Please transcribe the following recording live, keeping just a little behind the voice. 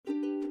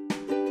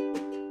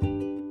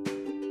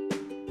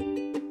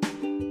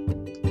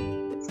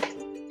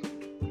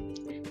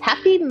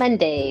Happy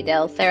Monday,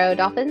 Del Cerro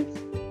Dolphins.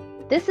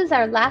 This is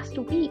our last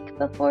week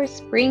before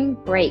spring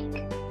break.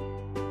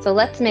 So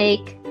let's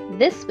make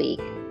this week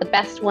the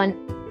best one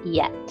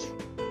yet.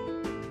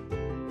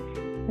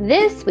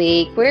 This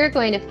week, we're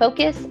going to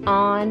focus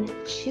on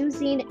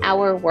choosing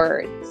our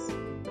words.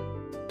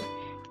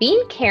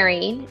 Being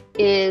caring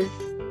is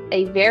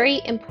a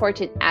very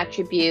important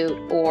attribute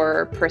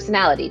or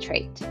personality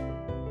trait.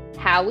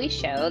 How we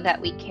show that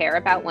we care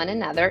about one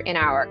another in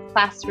our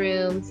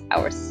classrooms,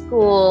 our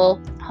school,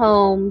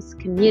 homes,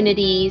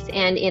 communities,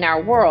 and in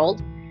our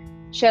world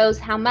shows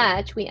how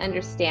much we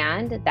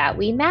understand that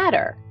we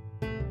matter.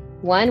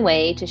 One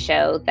way to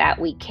show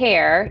that we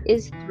care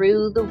is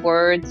through the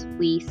words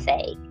we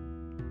say.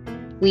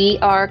 We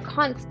are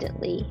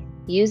constantly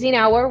using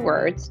our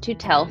words to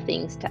tell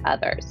things to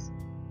others.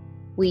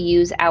 We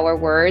use our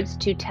words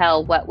to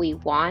tell what we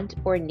want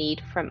or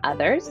need from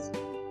others.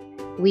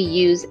 We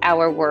use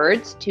our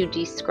words to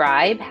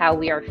describe how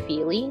we are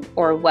feeling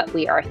or what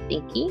we are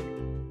thinking.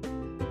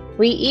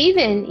 We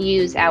even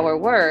use our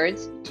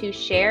words to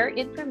share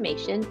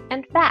information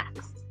and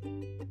facts.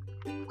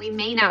 We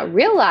may not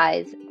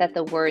realize that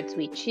the words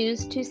we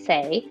choose to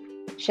say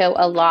show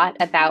a lot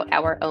about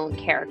our own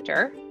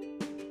character,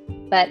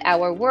 but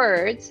our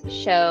words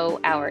show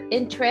our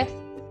interests,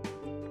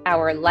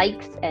 our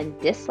likes and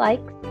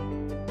dislikes.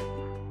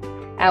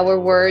 Our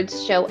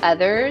words show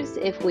others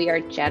if we are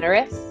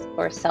generous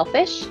or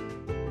selfish,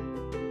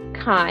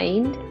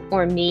 kind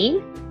or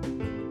mean,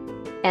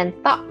 and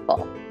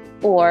thoughtful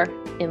or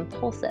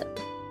impulsive.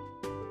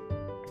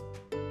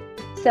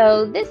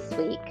 So this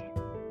week,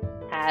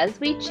 as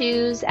we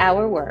choose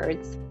our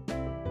words,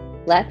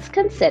 let's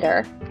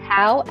consider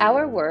how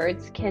our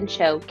words can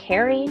show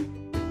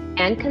caring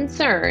and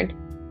concern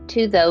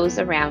to those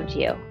around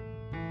you.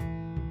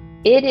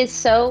 It is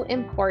so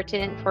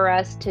important for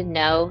us to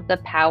know the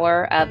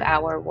power of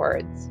our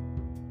words.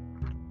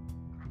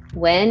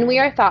 When we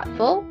are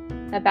thoughtful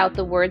about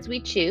the words we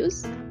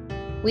choose,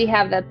 we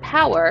have the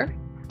power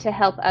to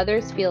help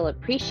others feel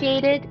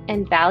appreciated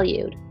and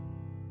valued.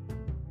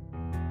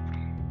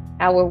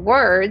 Our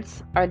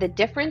words are the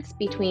difference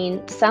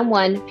between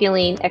someone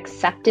feeling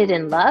accepted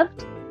and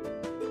loved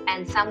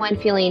and someone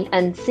feeling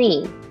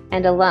unseen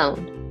and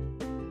alone.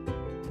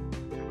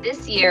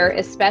 This year,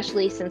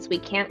 especially since we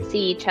can't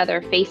see each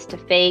other face to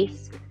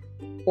face,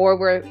 or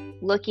we're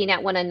looking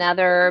at one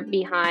another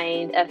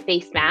behind a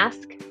face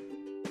mask,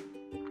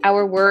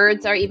 our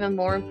words are even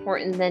more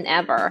important than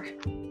ever.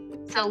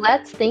 So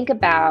let's think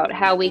about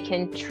how we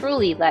can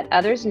truly let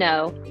others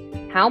know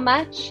how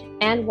much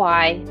and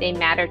why they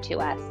matter to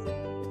us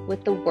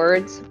with the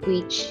words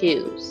we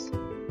choose.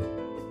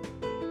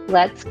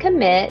 Let's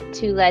commit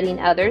to letting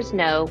others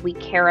know we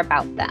care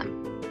about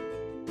them.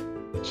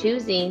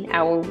 Choosing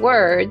our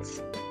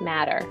words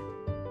matter.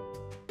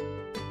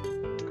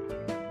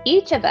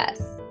 Each of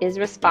us is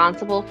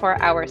responsible for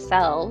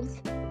ourselves,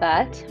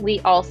 but we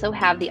also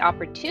have the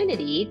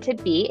opportunity to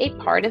be a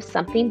part of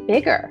something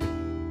bigger.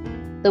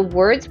 The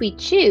words we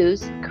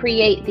choose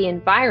create the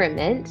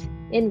environment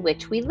in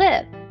which we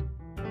live.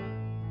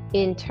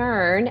 In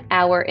turn,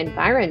 our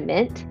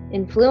environment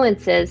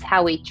influences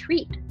how we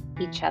treat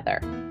each other.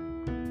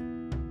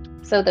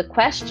 So the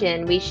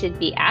question we should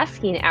be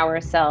asking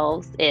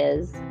ourselves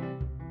is,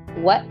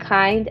 what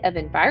kind of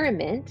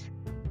environment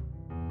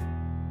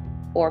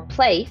or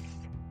place,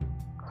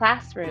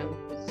 classroom,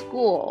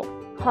 school,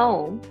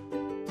 home,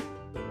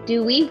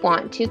 do we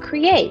want to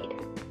create?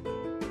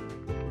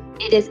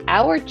 It is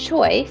our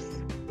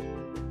choice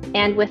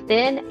and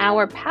within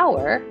our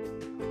power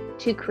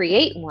to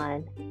create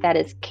one that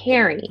is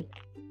caring.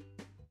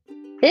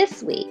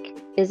 This week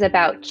is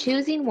about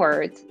choosing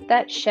words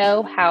that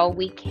show how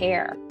we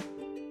care.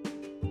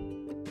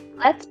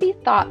 Let's be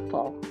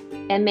thoughtful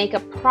and make a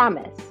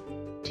promise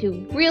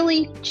to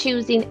really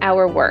choosing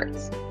our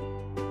words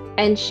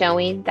and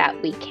showing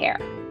that we care.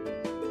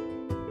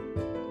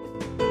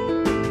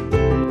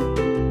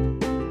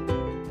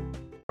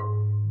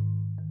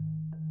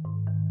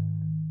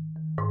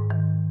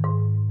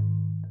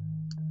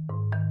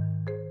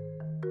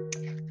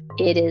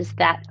 It is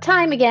that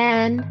time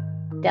again.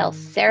 Del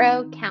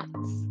Cerro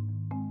Counts.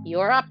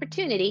 Your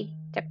opportunity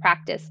to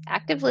practice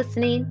active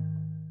listening,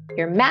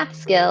 your math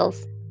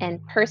skills,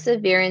 and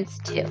perseverance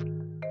too.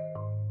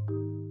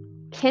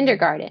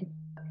 Kindergarten.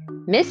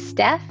 Miss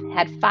Steph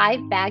had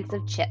 5 bags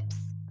of chips.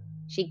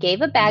 She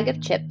gave a bag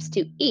of chips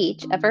to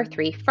each of her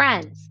 3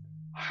 friends.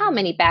 How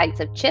many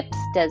bags of chips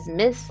does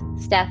Miss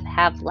Steph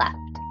have left?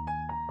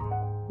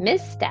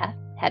 Miss Steph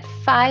had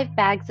 5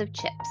 bags of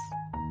chips.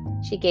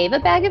 She gave a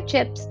bag of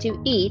chips to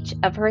each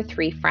of her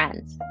 3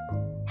 friends.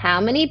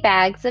 How many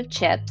bags of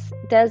chips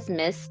does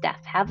Miss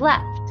Steph have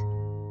left?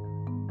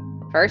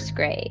 First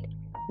grade.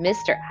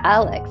 Mr.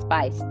 Alex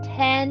buys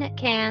 10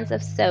 cans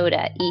of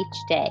soda each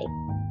day.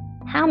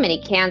 How many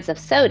cans of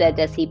soda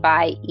does he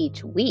buy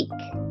each week?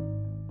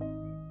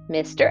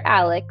 Mr.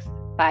 Alex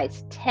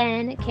buys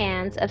 10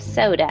 cans of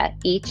soda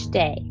each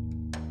day.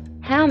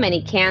 How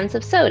many cans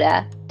of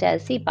soda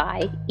does he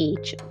buy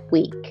each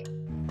week?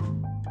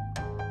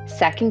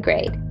 Second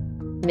grade.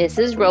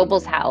 Mrs.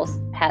 Robles' house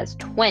has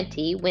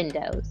 20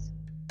 windows.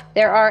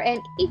 There are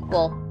an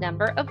equal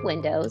number of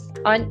windows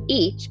on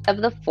each of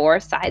the 4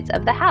 sides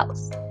of the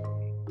house.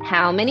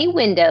 How many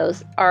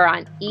windows are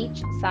on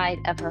each side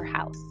of her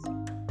house?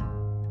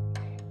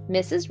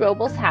 Mrs.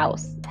 Robles'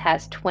 house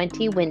has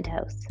 20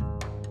 windows.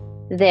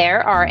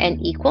 There are an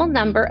equal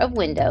number of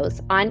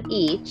windows on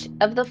each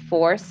of the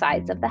 4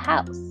 sides of the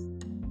house.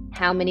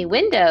 How many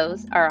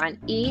windows are on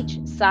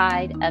each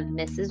side of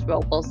Mrs.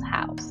 Robles'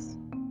 house?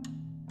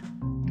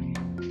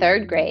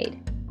 3rd grade,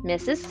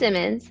 Mrs.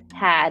 Simmons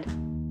had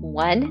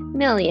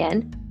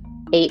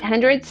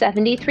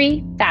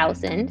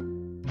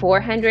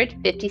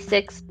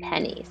 1,873,456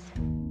 pennies.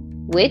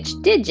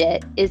 Which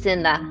digit is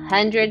in the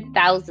hundred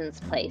thousands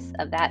place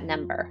of that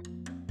number?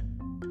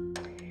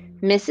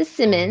 Mrs.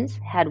 Simmons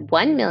had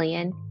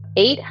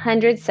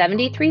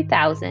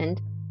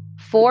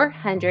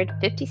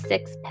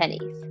 1,873,456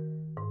 pennies.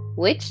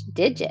 Which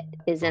digit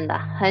is in the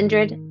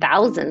hundred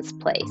thousands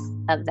place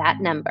of that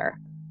number?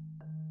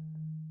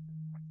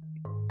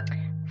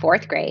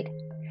 4th grade,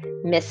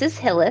 Mrs.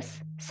 Hillis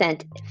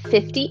sent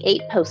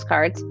 58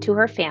 postcards to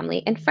her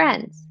family and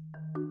friends.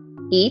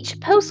 Each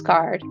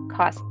postcard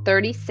cost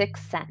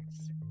 36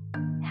 cents.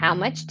 How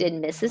much did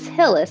Mrs.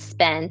 Hillis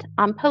spend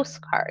on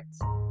postcards?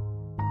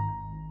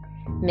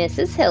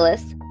 Mrs.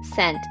 Hillis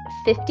sent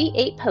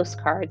 58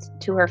 postcards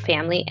to her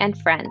family and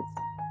friends.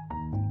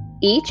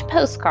 Each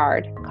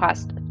postcard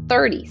cost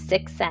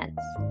 36 cents.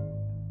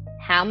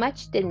 How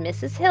much did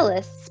Mrs.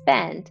 Hillis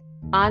spend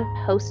on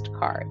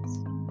postcards?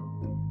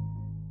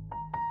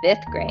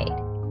 5th grade,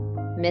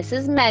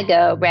 Mrs.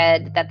 Mego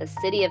read that the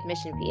city of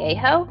Mission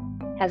Viejo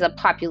has a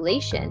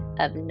population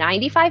of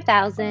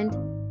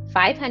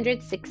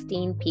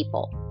 95,516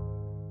 people.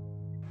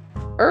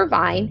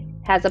 Irvine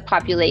has a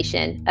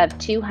population of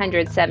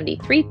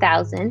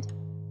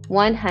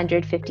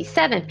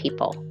 273,157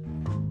 people.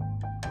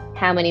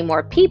 How many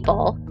more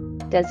people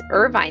does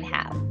Irvine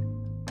have?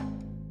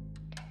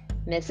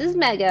 Mrs.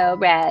 Mego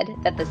read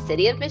that the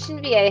city of Mission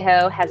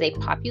Viejo has a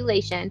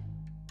population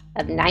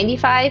of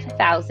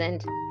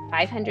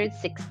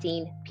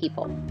 95,516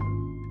 people.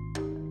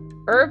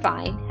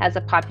 Irvine has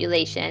a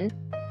population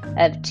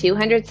of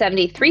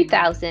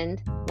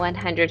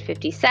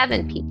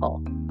 273,157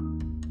 people.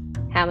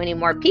 How many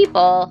more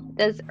people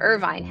does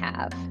Irvine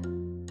have?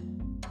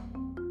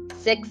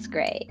 6th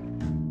grade,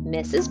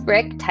 Mrs.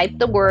 Brick typed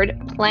the word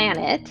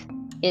planet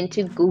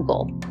into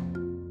Google.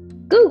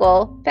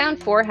 Google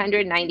found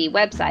 490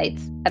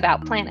 websites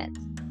about planets.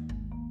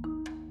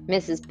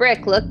 Mrs.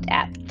 Brick looked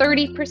at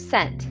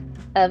 30%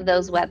 of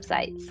those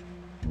websites.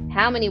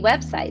 How many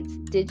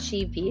websites did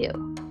she view?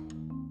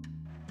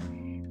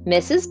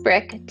 Mrs.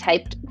 Brick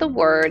typed the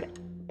word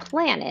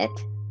planet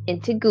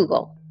into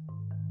Google.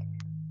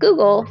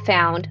 Google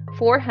found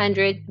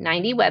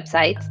 490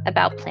 websites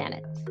about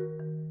planets.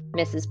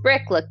 Mrs.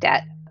 Brick looked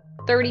at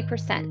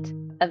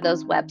 30% of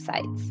those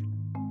websites.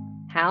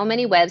 How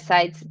many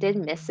websites did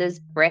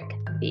Mrs. Brick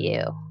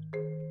view?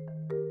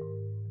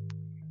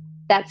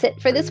 That's it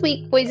for this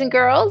week, boys and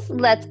girls.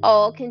 Let's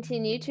all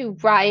continue to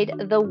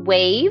ride the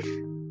wave.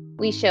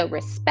 We show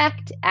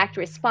respect, act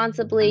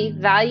responsibly,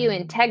 value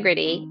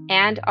integrity,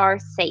 and are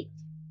safe.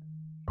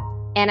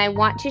 And I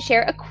want to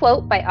share a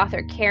quote by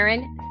author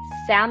Karen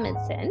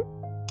Salmonson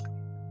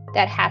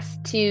that has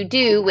to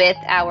do with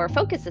our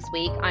focus this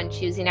week on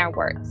choosing our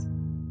words.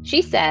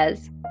 She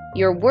says,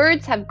 "Your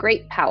words have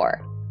great power.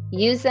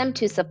 Use them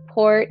to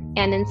support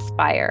and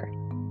inspire."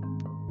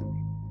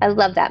 I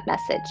love that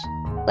message.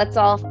 Let's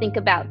all think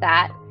about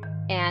that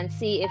and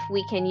see if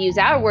we can use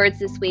our words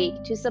this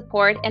week to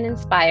support and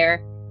inspire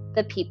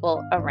the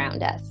people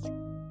around us.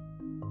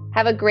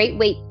 Have a great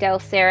week, Del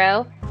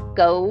Cerro.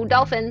 Go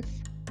Dolphins!